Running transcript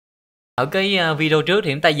Ở cái video trước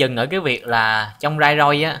thì chúng ta dừng ở cái việc là trong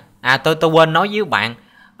Drivedroid á, tôi quên nói với các bạn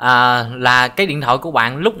là cái điện thoại của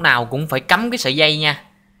bạn lúc nào cũng phải cắm cái sợi dây nha,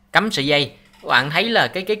 cắm sợi dây. Các bạn thấy là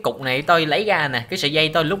cái cục này tôi lấy ra nè, cái sợi dây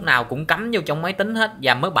tôi lúc nào cũng cắm vô trong máy tính hết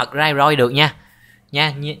và mới bật Drivedroid được nha.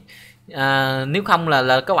 Nếu không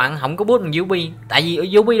là các bạn không có boot bằng USB, tại vì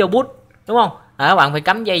ở USB đâu boot, đúng không? Các bạn phải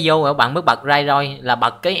cắm dây vô các bạn mới bật Drivedroid, là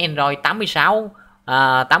bật cái Android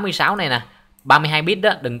 86 này nè, 32 bit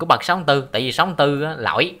đó, đừng có bật 64 tại vì 64 á,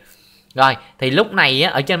 lỗi. Rồi thì lúc này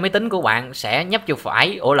á, ở trên máy tính của bạn sẽ nhấp chuột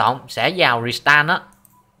phải, sẽ vào restart đó.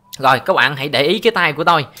 Rồi các bạn hãy để ý cái tay của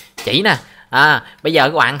tôi chỉ nè. Bây giờ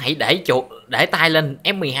các bạn hãy để tay lên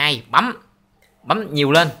F12, bấm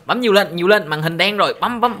nhiều lên, màn hình đen rồi,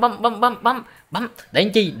 bấm để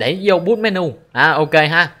làm chi? Để vô boot menu. Ok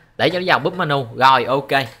ha, để cho nó vào boot menu. Rồi ok,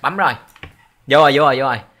 bấm rồi. Vô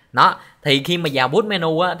rồi. Đó, thì khi mà vào boot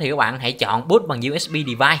menu á, thì các bạn hãy chọn boot bằng USB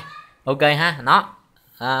device. Ok ha, nó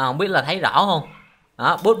không biết là thấy rõ không?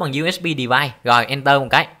 Đó, boot bằng USB device. Rồi enter một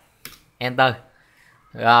cái. Enter.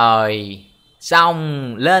 Rồi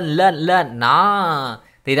xong, lên nó.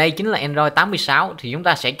 Thì đây chính là Android 86. Thì chúng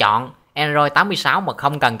ta sẽ chọn Android 86 mà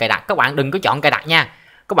không cần cài đặt. Các bạn đừng có chọn cài đặt nha.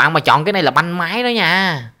 Các bạn mà chọn cái này là banh máy đó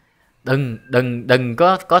nha. Đừng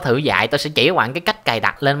có thử dạy. Tôi sẽ chỉ các bạn cái cách cài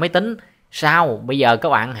đặt lên máy tính sau. Bây giờ các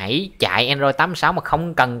bạn hãy chạy Android 86 mà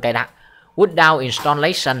không cần cài đặt, without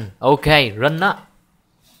installation. Ok, run đó.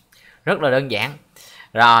 Rất là đơn giản.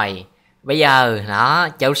 Rồi bây giờ nó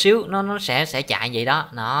chờ xíu, nó sẽ chạy vậy đó.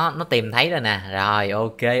 Nó tìm thấy rồi nè. Rồi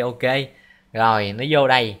ok. Rồi nó vô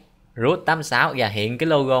đây root 86 và hiện cái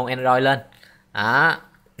logo Android lên. Đó,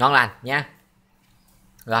 ngon lành nha.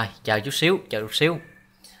 Rồi chờ chút xíu.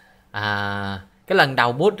 Cái lần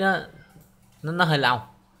đầu boot đó, nó hơi lâu.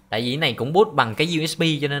 Tại vì cái này cũng boot bằng cái USB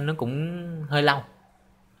cho nên nó cũng hơi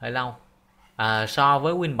lâu. So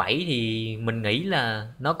với Win 7 thì mình nghĩ là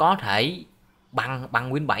nó có thể bằng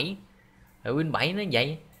Win 7. Win 7 nó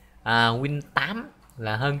vậy. Win 8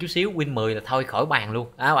 là hơn chút xíu, Win 10 là thôi khỏi bàn luôn.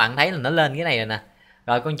 Bạn thấy là nó lên cái này rồi nè.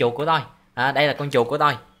 Rồi con chuột của tôi. Đây là con chuột của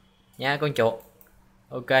tôi nha, con chuột.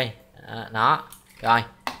 Ok. Đó. Rồi.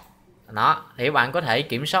 Đó, thì các bạn có thể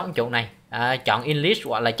kiểm soát con chuột này. Chọn English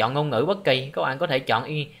hoặc là chọn ngôn ngữ bất kỳ. Các bạn có thể chọn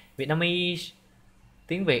Vietnamese,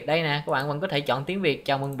 tiếng Việt đây nè. Các bạn vẫn có thể chọn tiếng Việt,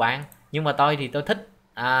 chào mừng bạn. Nhưng mà tôi thì tôi thích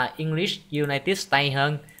English United States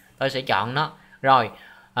hơn. Tôi sẽ chọn nó. Rồi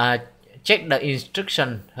check the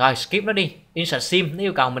instruction. Rồi skip nó đi. Insert sim, nó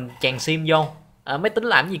yêu cầu mình chèn sim vô. Máy tính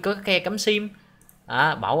làm gì có khe cắm sim.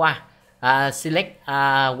 Bỏ qua. Select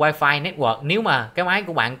Wi-Fi network. Nếu mà cái máy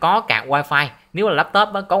của bạn có card Wi-Fi, nếu là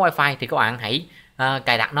laptop có Wi-Fi thì các bạn hãy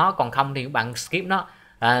cài đặt nó, còn không thì các bạn skip nó.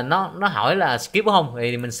 Nó hỏi là skip không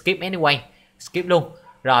thì mình skip anyway, skip luôn.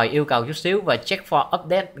 Rồi yêu cầu chút xíu và check for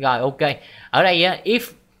update. Rồi ok. Ở đây if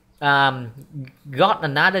got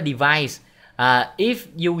another device, if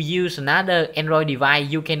you use another Android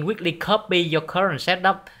device, you can quickly copy your current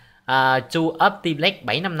setup to Updelete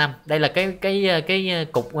 755. Đây là cái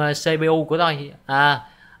cục CPU của tôi.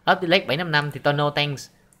 Updelete 755 thì tôi no thanks.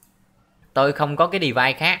 Tôi không có cái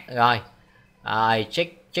device khác. Rồi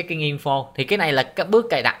checking info. Thì cái này là cái bước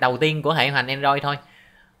cài đặt đầu tiên của hệ điều hành Android thôi.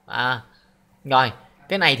 Rồi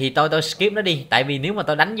cái này thì tôi skip nó đi. Tại vì nếu mà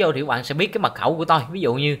tôi đánh vô thì các bạn sẽ biết cái mật khẩu của tôi. Ví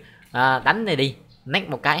dụ như đánh này đi, next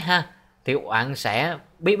một cái ha, thì các bạn sẽ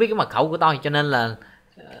biết cái mật khẩu của tôi. Cho nên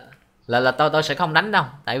là tôi sẽ không đánh đâu.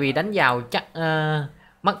 Tại vì đánh vào chắc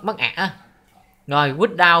mất ạc á. Rồi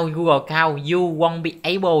without Google account you won't be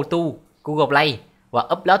able to Google Play và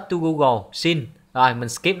upload to Google Xin. Rồi mình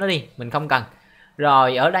skip nó đi, mình không cần.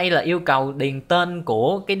 Rồi ở đây là yêu cầu điền tên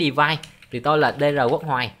của cái device. Thì tôi là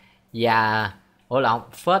Drivedroid và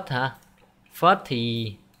First hả? First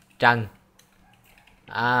thì Trần,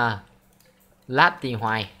 Last thì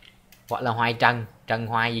Hoài, hoặc là Hoài Trần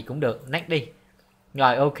Hoài gì cũng được. Next đi.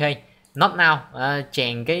 Rồi ok. Not now,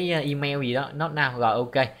 chèn cái email gì đó. Not now. Rồi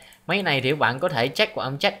ok. Mấy này thì các bạn có thể check hoặc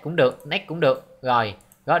uncheck cũng được. Next cũng được. Rồi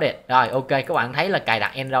got it. Rồi ok. Các bạn thấy là cài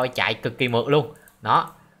đặt Android chạy cực kỳ mượt luôn.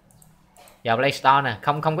 Đó. Vào Play Store nè.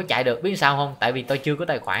 Không có chạy được. Biết sao không? Tại vì tôi chưa có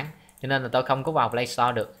tài khoản, cho nên là tôi không có vào Play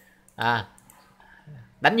Store được.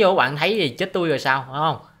 Đánh vô các bạn thấy thì chết tôi rồi sao, đúng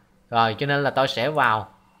không? Rồi cho nên là tôi sẽ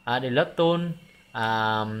vào Delete Tool.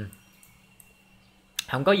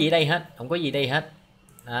 Không có gì đây hết.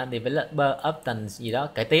 Developer Options gì đó,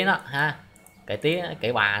 cải tiến đó ha.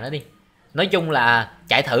 Cải bà nó đi. Nói chung là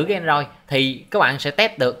chạy thử cái Android thì các bạn sẽ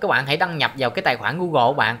test được. Các bạn hãy đăng nhập vào cái tài khoản Google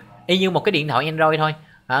của bạn, y như một cái điện thoại Android thôi.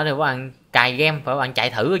 Thì các bạn cài game và các bạn chạy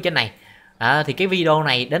thử ở trên này. Thì cái video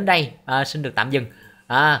này đến đây xin được tạm dừng.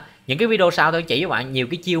 Những cái video sau tôi chỉ các bạn nhiều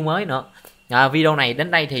cái chiêu mới nữa. Video này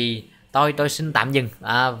đến đây thì tôi xin tạm dừng.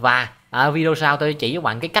 Và Video sau tôi chỉ cho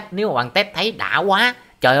bạn cái cách, nếu mà bạn test thấy đã quá,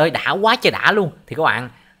 trời ơi đã quá trời đã luôn, thì các bạn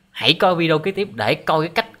hãy coi video kế tiếp để coi cái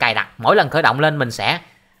cách cài đặt. Mỗi lần khởi động lên mình sẽ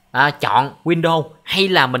chọn Windows hay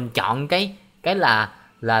là mình chọn cái là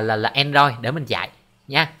Android để mình chạy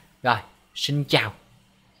nha. Rồi, xin chào.